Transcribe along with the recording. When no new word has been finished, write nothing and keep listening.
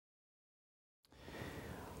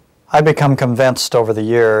I've become convinced over the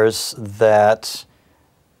years that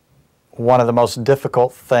one of the most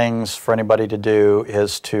difficult things for anybody to do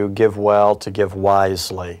is to give well, to give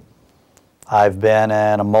wisely. I've been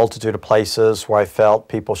in a multitude of places where I felt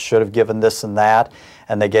people should have given this and that,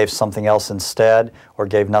 and they gave something else instead, or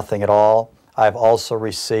gave nothing at all. I've also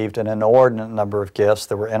received an inordinate number of gifts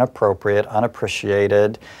that were inappropriate,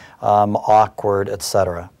 unappreciated, awkward,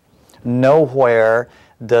 etc. Nowhere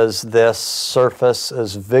does this surface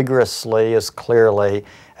as vigorously, as clearly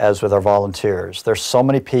as with our volunteers. There's so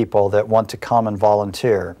many people that want to come and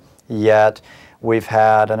volunteer, yet we've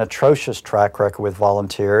had an atrocious track record with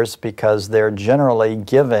volunteers because they're generally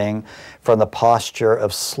giving from the posture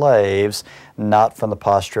of slaves, not from the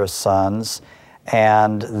posture of sons.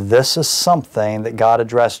 And this is something that God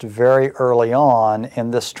addressed very early on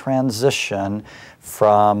in this transition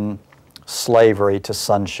from slavery to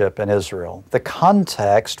sonship in Israel. The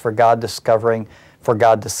context for God discussing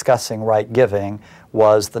right giving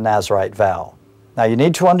was the Nazirite vow. Now you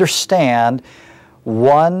need to understand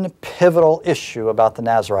one pivotal issue about the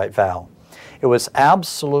Nazirite vow. It was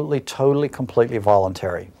absolutely, totally, completely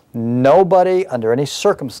voluntary. Nobody under any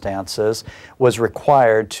circumstances was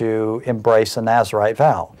required to embrace a Nazirite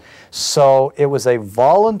vow. So it was a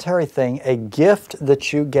voluntary thing, a gift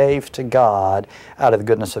that you gave to God out of the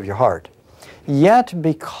goodness of your heart. Yet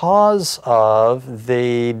because of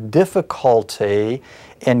the difficulty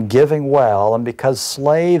in giving well, and because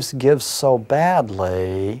slaves give so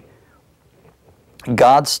badly,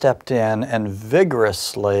 God stepped in and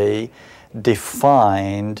vigorously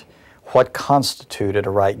defined what constituted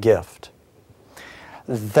a right gift.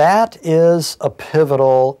 That is a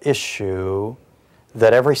pivotal issue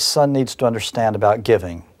that every son needs to understand about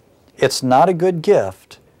giving. It's not a good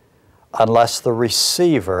gift unless the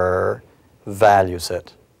receiver values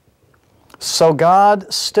it. So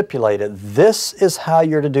God stipulated, this is how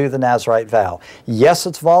you're to do the Nazirite vow. Yes,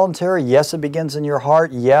 it's voluntary. Yes, it begins in your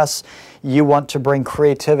heart. Yes, you want to bring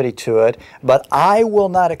creativity to it, but I will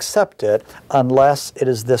not accept it unless it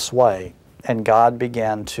is this way. And God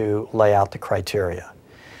began to lay out the criteria.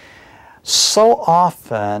 So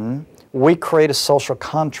often, we create a social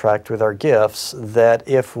contract with our gifts that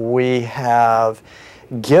if we have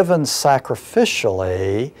given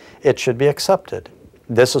sacrificially, it should be accepted.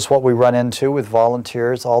 This is what we run into with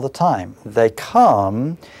volunteers all the time. They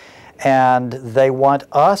come and they want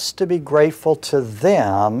us to be grateful to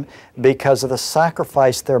them because of the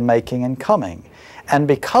sacrifice they're making in coming. And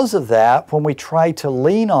because of that, when we try to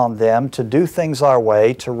lean on them to do things our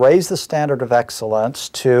way, to raise the standard of excellence,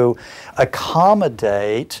 to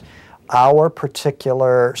accommodate our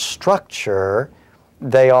particular structure,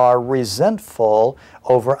 they are resentful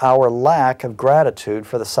over our lack of gratitude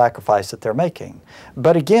for the sacrifice that they're making.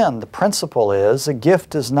 But again, the principle is a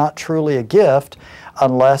gift is not truly a gift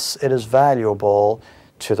unless it is valuable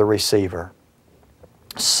to the receiver.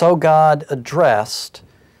 So God addressed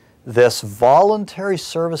this voluntary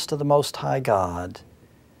service to the Most High God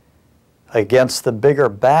against the bigger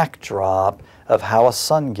backdrop of how a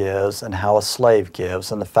son gives and how a slave gives,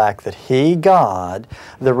 and the fact that he, God,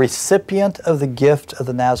 the recipient of the gift of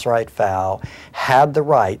the Nazirite vow, had the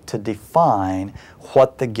right to define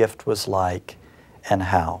what the gift was like and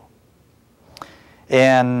how.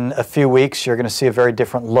 In a few weeks, you're going to see a very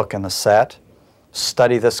different look in the set.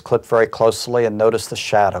 Study this clip very closely and notice the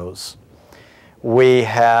shadows. We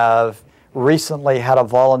have recently had a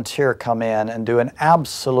volunteer come in and do an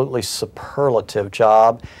absolutely superlative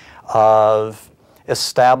job of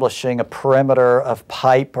establishing a perimeter of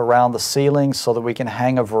pipe around the ceiling so that we can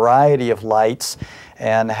hang a variety of lights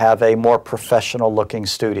and have a more professional looking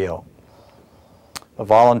studio. The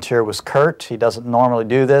volunteer was Kurt. He doesn't normally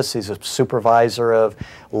do this. He's a supervisor of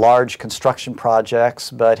large construction projects,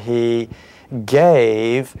 but he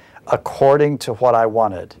gave according to what I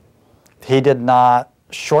wanted. He did not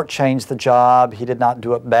shortchange the job. He did not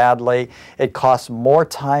do it badly. It cost more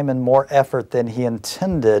time and more effort than he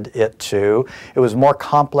intended it to. It was more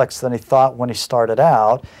complex than he thought when he started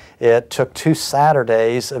out. It took 2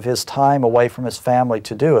 Saturdays of his time away from his family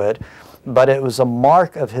to do it. But it was a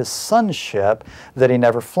mark of his sonship that he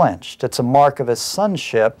never flinched. It's a mark of his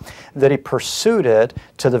sonship that he pursued it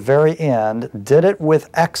to the very end, did it with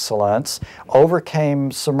excellence,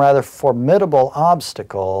 overcame some rather formidable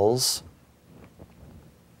obstacles,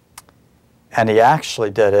 and he actually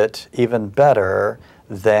did it even better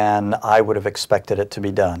than I would have expected it to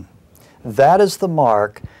be done. That is the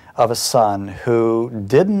mark of a son who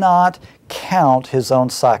did not count his own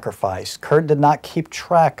sacrifice. Kurt did not keep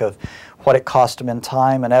track of what it cost him in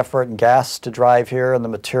time and effort and gas to drive here and the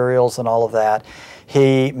materials and all of that.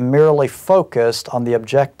 He merely focused on the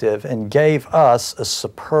objective and gave us a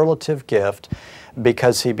superlative gift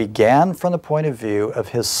because He began from the point of view of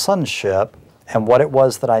His sonship and what it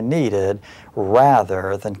was that I needed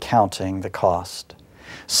rather than counting the cost.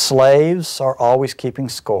 Slaves are always keeping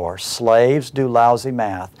score. Slaves do lousy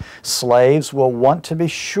math. Slaves will want to be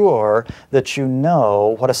sure that you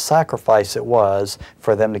know what a sacrifice it was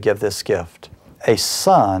for them to give this gift. A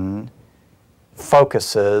son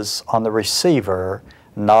focuses on the receiver,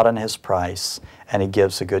 not on his price, and he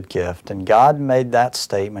gives a good gift. And God made that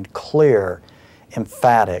statement clear,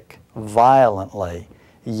 emphatic, violently.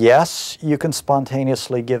 Yes, you can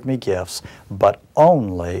spontaneously give me gifts, but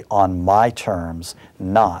only on my terms,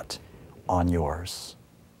 not on yours.